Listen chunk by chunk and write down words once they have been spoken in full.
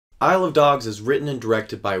Isle of Dogs is written and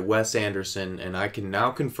directed by Wes Anderson, and I can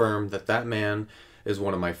now confirm that that man is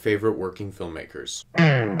one of my favorite working filmmakers.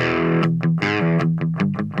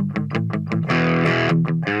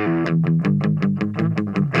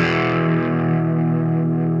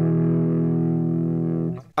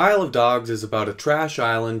 Isle of Dogs is about a trash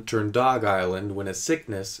island turned dog island when a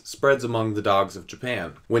sickness spreads among the dogs of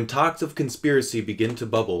Japan. When talks of conspiracy begin to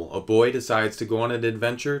bubble, a boy decides to go on an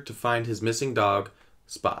adventure to find his missing dog,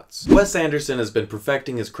 Spots. Wes Anderson has been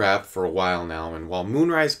perfecting his craft for a while now, and while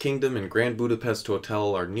Moonrise Kingdom and Grand Budapest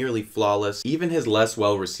Hotel are nearly flawless, even his less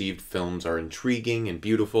well-received films are intriguing and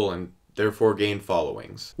beautiful and therefore gain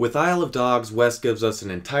followings. With Isle of Dogs, Wes gives us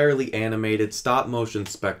an entirely animated stop-motion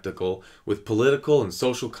spectacle with political and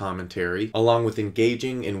social commentary, along with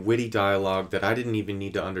engaging and witty dialogue that I didn't even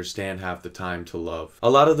need to understand half the time to love. A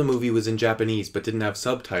lot of the movie was in Japanese but didn't have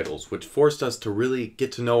subtitles, which forced us to really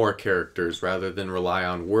get to know our characters rather than rely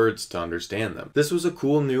on words to understand them. This was a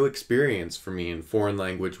cool new experience for me in foreign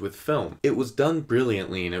language with film. It was done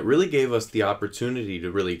brilliantly, and it really gave us the opportunity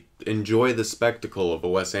to really enjoy the spectacle of a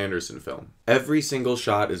Wes Anderson film. Every single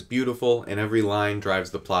shot is beautiful, and every line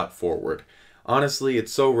drives the plot forward. Honestly,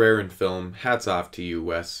 it's so rare in film. Hats off to you,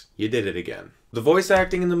 Wes. You did it again. The voice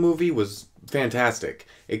acting in the movie was fantastic.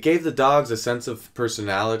 It gave the dogs a sense of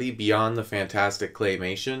personality beyond the fantastic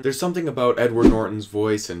claymation. There's something about Edward Norton's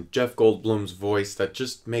voice and Jeff Goldblum's voice that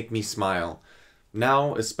just make me smile.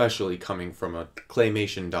 Now, especially coming from a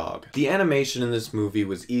claymation dog. The animation in this movie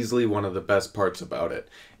was easily one of the best parts about it.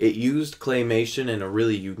 It used claymation in a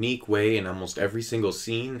really unique way in almost every single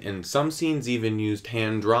scene, and some scenes even used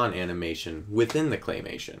hand-drawn animation within the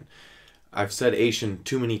claymation. I've said Asian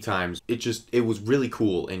too many times. It was really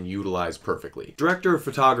cool and utilized perfectly. Director of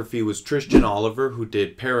photography was Tristan Oliver, who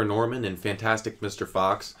did Paranorman and Fantastic Mr.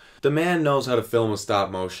 Fox. The man knows how to film a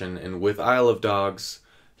stop motion, and with Isle of Dogs,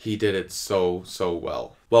 he did it so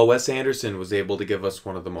well. While Wes Anderson was able to give us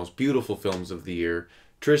one of the most beautiful films of the year,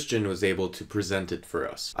 Tristan was able to present it for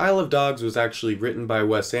us. Isle of Dogs was actually written by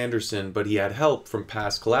Wes Anderson, but he had help from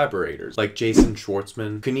past collaborators like Jason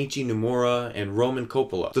Schwartzman, Kenichi Nomura, and Roman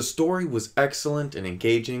Coppola. The story was excellent and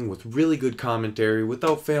engaging with really good commentary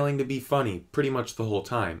without failing to be funny pretty much the whole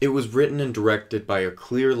time. It was written and directed by a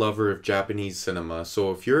clear lover of Japanese cinema, so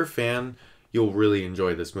if you're a fan, you'll really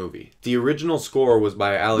enjoy this movie. The original score was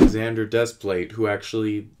by Alexander Desplat, who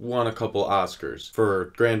actually won a couple Oscars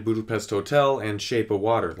for Grand Budapest Hotel and Shape of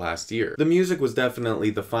Water last year. The music was definitely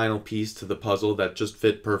the final piece to the puzzle that just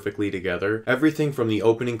fit perfectly together. Everything from the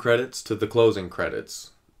opening credits to the closing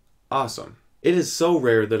credits. Awesome. It is so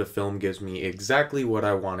rare that a film gives me exactly what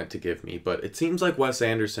I want it to give me, but it seems like Wes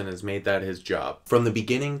Anderson has made that his job. From the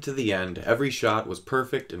beginning to the end, every shot was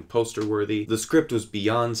perfect and poster-worthy, the script was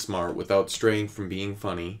beyond smart without straying from being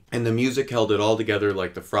funny, and the music held it all together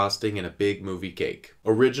like the frosting in a big movie cake.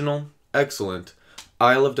 Original, excellent,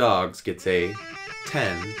 Isle of Dogs gets a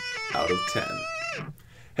 10 out of 10.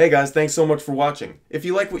 Hey guys, thanks so much for watching. If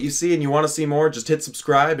you like what you see and you want to see more, just hit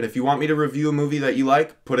subscribe, and if you want me to review a movie that you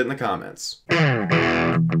like, put it in the comments.